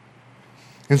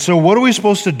 And so what are we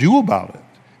supposed to do about it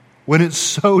when it's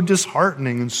so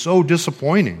disheartening and so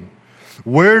disappointing?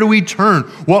 Where do we turn?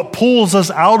 What pulls us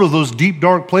out of those deep,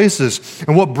 dark places?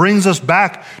 And what brings us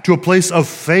back to a place of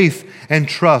faith and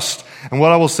trust? And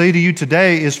what I will say to you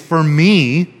today is, for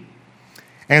me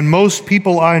and most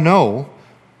people I know,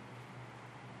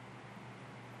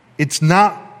 it's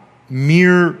not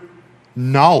mere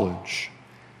knowledge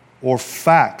or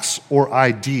facts or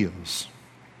ideas.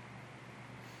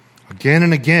 Again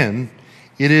and again,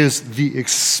 it is the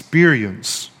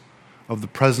experience of the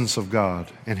presence of God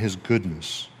and his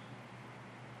goodness.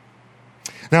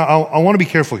 Now, I want to be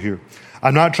careful here.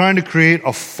 I'm not trying to create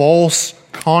a false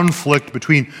conflict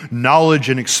between knowledge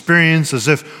and experience as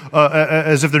if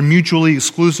they're mutually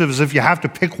exclusive, as if you have to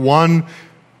pick one.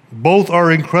 Both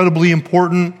are incredibly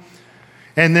important.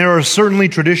 And there are certainly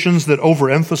traditions that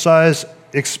overemphasize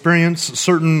experience,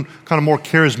 certain kind of more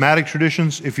charismatic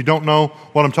traditions. If you don't know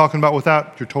what I'm talking about with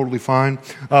that, you're totally fine.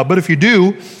 But if you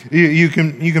do, you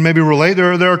can maybe relate.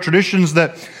 There are traditions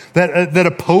that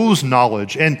oppose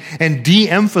knowledge and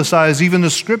de-emphasize even the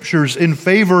scriptures in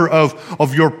favor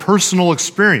of your personal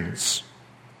experience.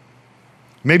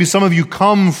 Maybe some of you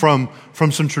come from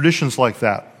some traditions like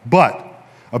that. But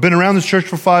I've been around this church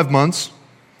for 5 months,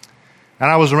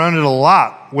 and I was around it a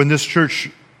lot when this church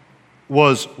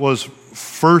was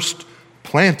first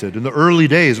planted in the early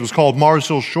days. It was called Mars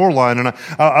Hill Shoreline, and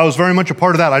I was very much a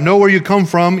part of that. I know where you come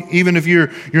from, even if you're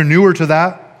newer to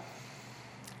that.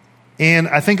 And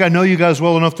I think I know you guys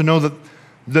well enough to know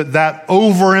that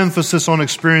overemphasis on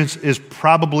experience is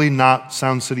probably not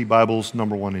Sound City Bible's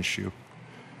number one issue.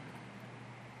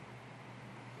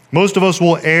 Most of us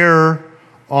will err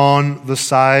on the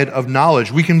side of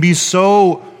knowledge. We can be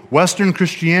so Western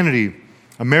Christianity,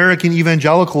 American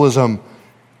evangelicalism,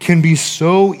 can be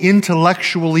so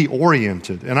intellectually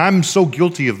oriented. And I'm so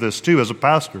guilty of this too as a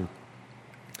pastor.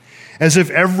 As if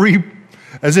every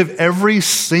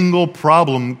single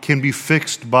problem can be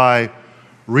fixed by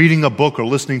reading a book or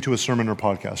listening to a sermon or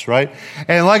podcast, right?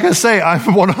 And like I say, I'm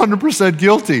 100%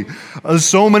 guilty.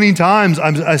 So many times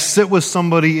I sit with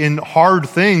somebody in hard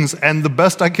things, and the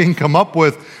best I can come up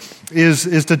with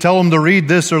is to tell them to read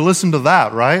this or listen to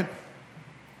that, right?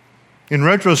 In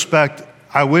retrospect,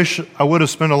 I wish I would have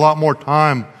spent a lot more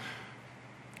time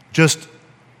just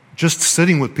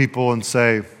sitting with people and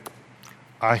say,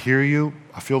 I hear you,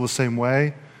 I feel the same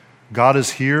way, God is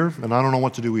here, and I don't know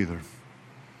what to do either.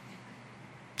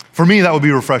 For me, that would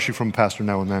be refreshing from a pastor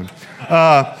now and then.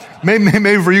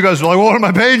 Maybe for you guys, you're like, well, what am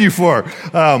I paying you for?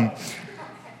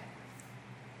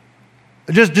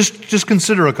 Just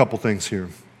consider a couple things here.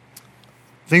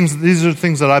 These are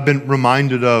things that I've been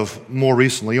reminded of more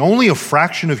recently. Only a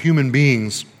fraction of human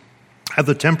beings have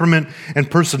the temperament and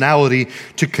personality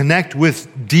to connect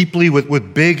deeply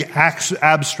with big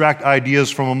abstract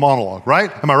ideas from a monologue,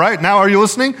 right? Am I right? Now are you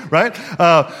listening? Right?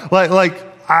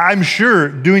 I'm sure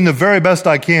doing the very best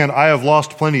I can, I have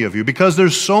lost plenty of you because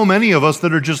there's so many of us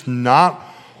that are just not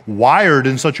wired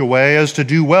in such a way as to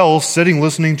do well sitting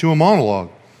listening to a monologue.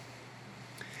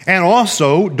 And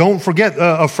also, don't forget,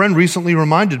 a friend recently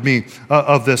reminded me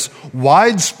of this.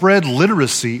 Widespread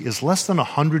literacy is less than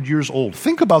 100 years old.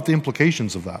 Think about the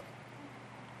implications of that.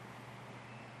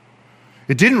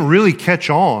 It didn't really catch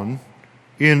on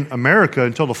in America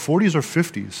until the 40s or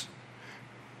 50s.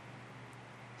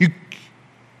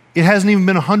 It hasn't even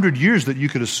been 100 years that you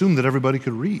could assume that everybody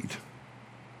could read.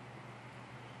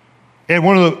 And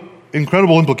one of the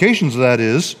incredible implications of that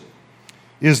is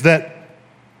that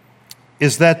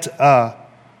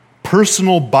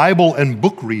personal Bible and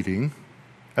book reading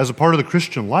as a part of the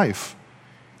Christian life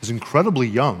is incredibly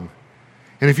young.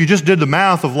 And if you just did the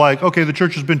math of like, okay, the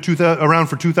church has been around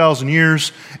for 2,000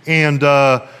 years, and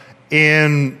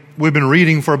we've been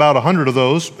reading for about 100 of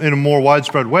those in a more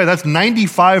widespread way, that's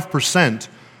 95%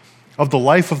 of the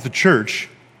life of the church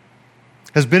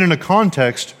has been in a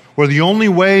context where the only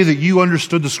way that you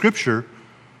understood the Scripture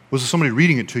was somebody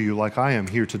reading it to you like I am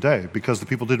here today, because the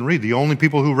people didn't read. The only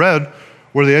people who read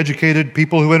were the educated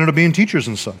people who ended up being teachers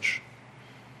and such.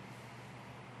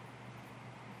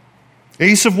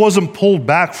 Asaph wasn't pulled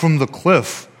back from the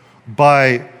cliff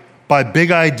by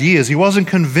big ideas. He wasn't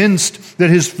convinced that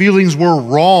his feelings were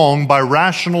wrong by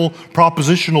rational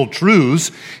propositional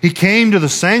truths. He came to the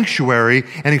sanctuary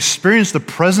and experienced the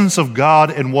presence of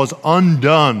God and was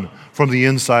undone from the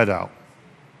inside out.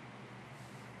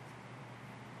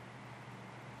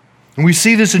 And we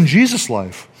see this in Jesus'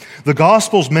 life. The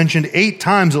Gospels mentioned 8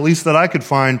 times, at least that I could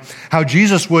find, how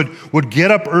Jesus would get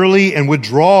up early and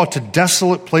withdraw to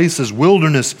desolate places,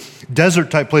 wilderness,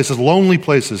 desert-type places, lonely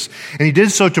places. And he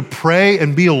did so to pray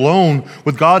and be alone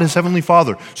with God, his heavenly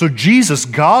Father. So Jesus,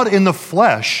 God in the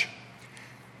flesh,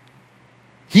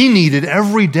 he needed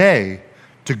every day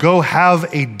to go have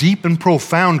a deep and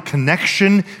profound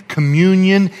connection,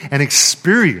 communion, and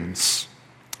experience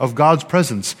of God's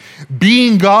presence.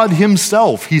 Being God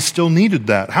himself, he still needed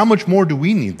that. How much more do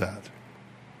we need that?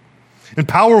 And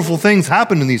powerful things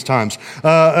happened in these times.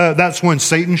 That's when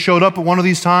Satan showed up at one of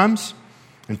these times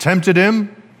and tempted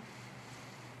him.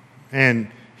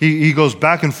 And he goes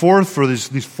back and forth for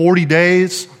these 40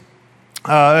 days.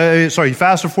 He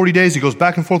fasts for 40 days. He goes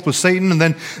back and forth with Satan. And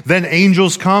then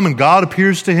angels come and God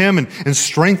appears to him and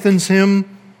strengthens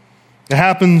him. It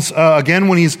happens again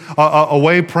when he's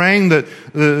away praying, that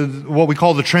what we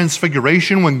call the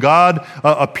transfiguration, when God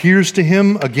appears to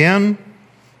him again.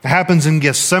 It happens in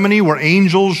Gethsemane, where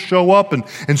angels show up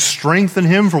and strengthen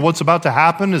him for what's about to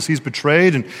happen as he's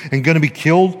betrayed and going to be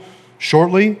killed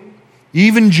shortly.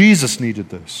 Even Jesus needed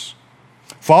this.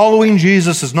 Following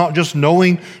Jesus is not just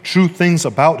knowing true things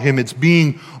about him, it's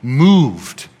being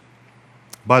moved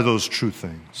by those true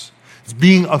things. It's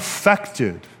being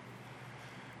affected.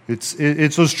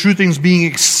 It's those true things being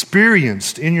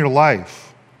experienced in your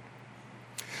life.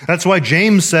 That's why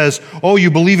James says, oh, you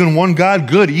believe in one God?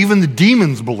 Good. Even the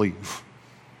demons believe.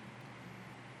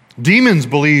 Demons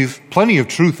believe plenty of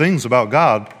true things about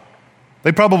God.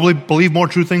 They probably believe more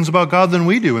true things about God than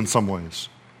we do in some ways.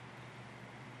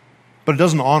 But it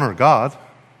doesn't honor God.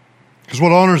 Because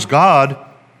what honors God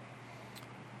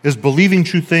is believing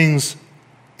true things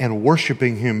and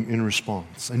worshiping Him in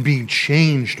response and being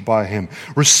changed by Him,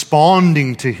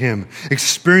 responding to Him,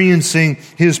 experiencing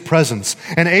His presence.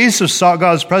 And Asaph sought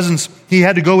God's presence. He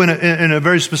had to go in a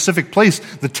very specific place,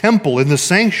 the temple, in the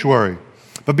sanctuary.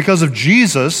 But because of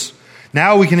Jesus,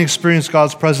 now we can experience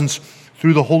God's presence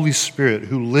through the Holy Spirit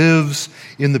who lives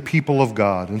in the people of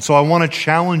God. And so I want to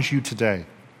challenge you today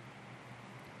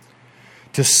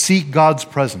to seek God's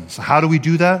presence. How do we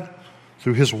do that?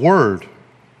 Through His Word,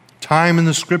 time in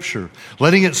the Scripture,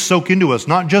 letting it soak into us,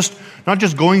 not just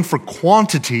going for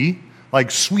quantity,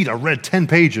 like, sweet, I read 10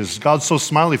 pages. God's so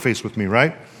smiley face with me,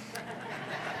 right?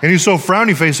 And He's so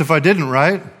frowny face if I didn't,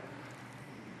 right?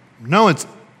 No, it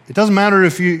doesn't matter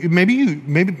if maybe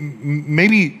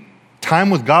time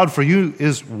with God for you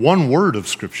is one word of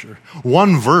Scripture,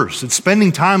 one verse. It's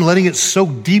spending time letting it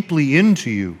soak deeply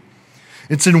into you.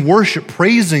 It's in worship,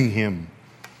 praising Him.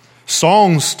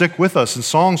 Songs stick with us, and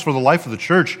songs for the life of the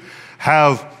church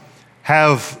have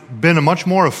been a much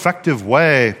more effective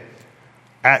way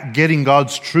at getting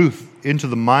God's truth into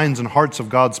the minds and hearts of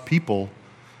God's people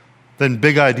than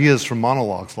big ideas from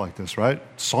monologues like this, right?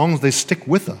 Songs, they stick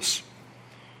with us.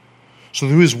 So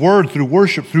through His Word, through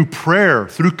worship, through prayer,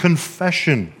 through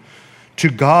confession to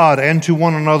God and to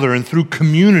one another, and through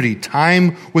community,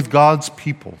 time with God's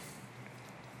people.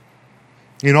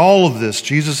 In all of this,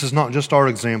 Jesus is not just our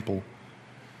example.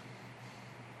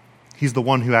 He's the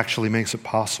one who actually makes it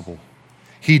possible.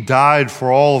 He died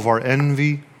for all of our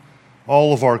envy,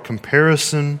 all of our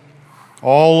comparison,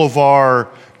 all of our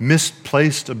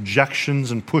misplaced objections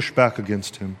and pushback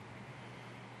against Him.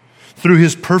 Through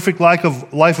His perfect life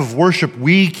of worship,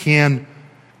 we can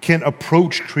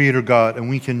approach Creator God, and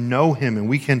we can know Him, and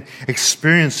we can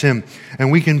experience Him,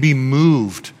 and we can be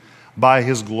moved by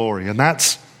His glory. And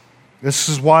this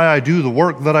is why I do the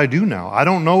work that I do now. I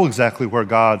don't know exactly where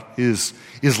God is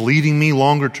leading me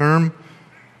longer term.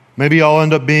 Maybe I'll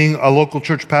end up being a local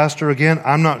church pastor again.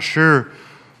 I'm not sure.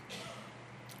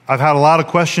 I've had a lot of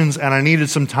questions, and I needed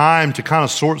some time to kind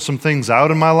of sort some things out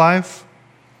in my life.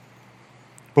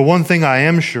 But one thing I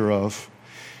am sure of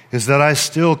is that I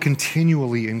still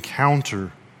continually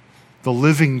encounter the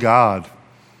living God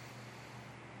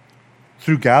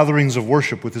through gatherings of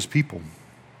worship with His people.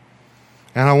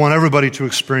 And I want everybody to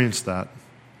experience that.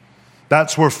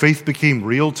 That's where faith became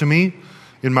real to me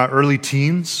in my early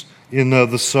teens in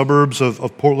the suburbs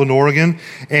of Portland, Oregon.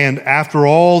 And after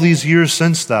all these years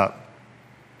since that,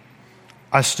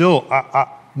 I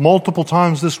multiple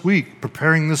times this week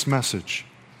preparing this message,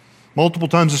 multiple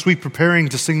times this week preparing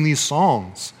to sing these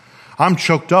songs, I'm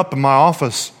choked up in my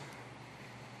office.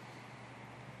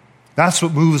 That's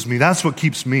what moves me. That's what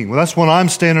keeps me. Well, that's when I'm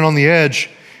standing on the edge.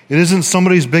 It isn't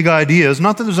somebody's big ideas.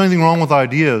 Not that there's anything wrong with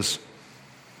ideas.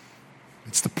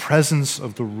 It's the presence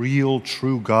of the real,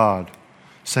 true God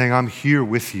saying, I'm here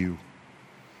with you.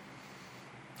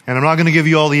 And I'm not going to give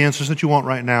you all the answers that you want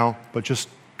right now, but just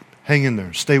hang in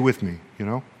there. Stay with me,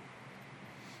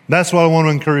 That's what I want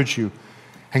to encourage you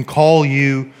and call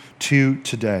you to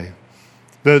today.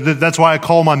 That's why I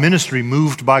call my ministry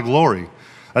Moved by Glory.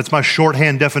 That's my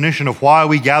shorthand definition of why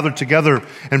we gather together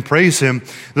and praise Him.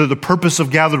 The purpose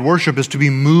of gathered worship is to be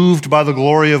moved by the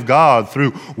glory of God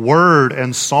through word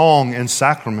and song and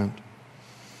sacrament.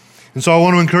 And so I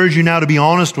want to encourage you now to be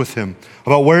honest with Him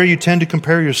about where you tend to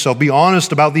compare yourself. Be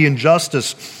honest about the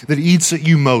injustice that eats at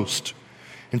you most.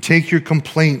 And take your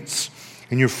complaints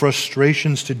and your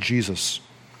frustrations to Jesus,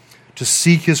 to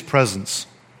seek His presence,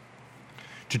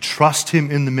 to trust Him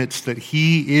in the midst, that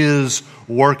He is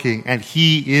working and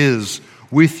He is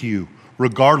with you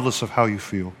regardless of how you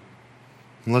feel.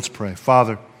 And let's pray.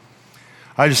 Father,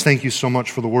 I just thank You so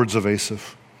much for the words of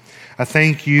Asaph. I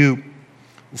thank You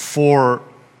for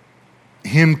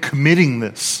him committing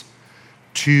this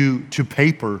to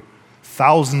paper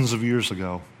thousands of years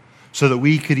ago, so that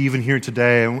we could even hear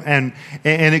today, and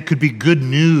it could be good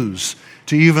news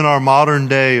to even our modern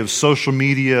day of social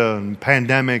media and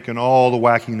pandemic and all the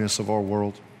wackiness of our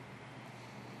world.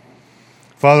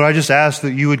 Father, I just ask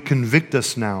that You would convict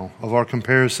us now of our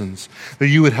comparisons, that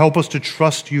You would help us to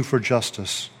trust You for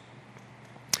justice,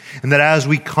 and that as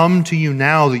we come to You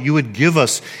now, that You would give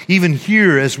us, even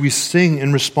here as we sing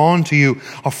and respond to You,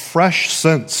 a fresh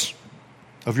sense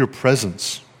of Your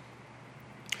presence.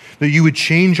 That You would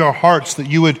change our hearts, that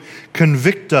You would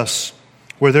convict us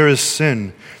where there is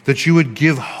sin, that You would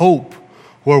give hope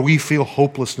where we feel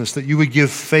hopelessness, that You would give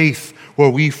faith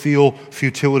where we feel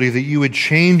futility, that You would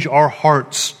change our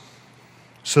hearts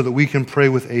so that we can pray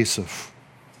with Asaph,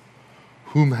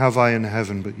 whom have I in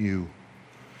heaven but you?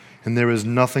 And there is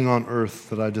nothing on earth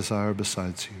that I desire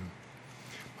besides you.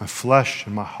 My flesh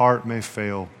and my heart may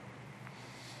fail,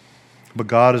 but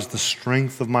God is the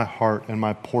strength of my heart and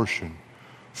my portion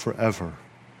forever.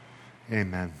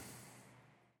 Amen.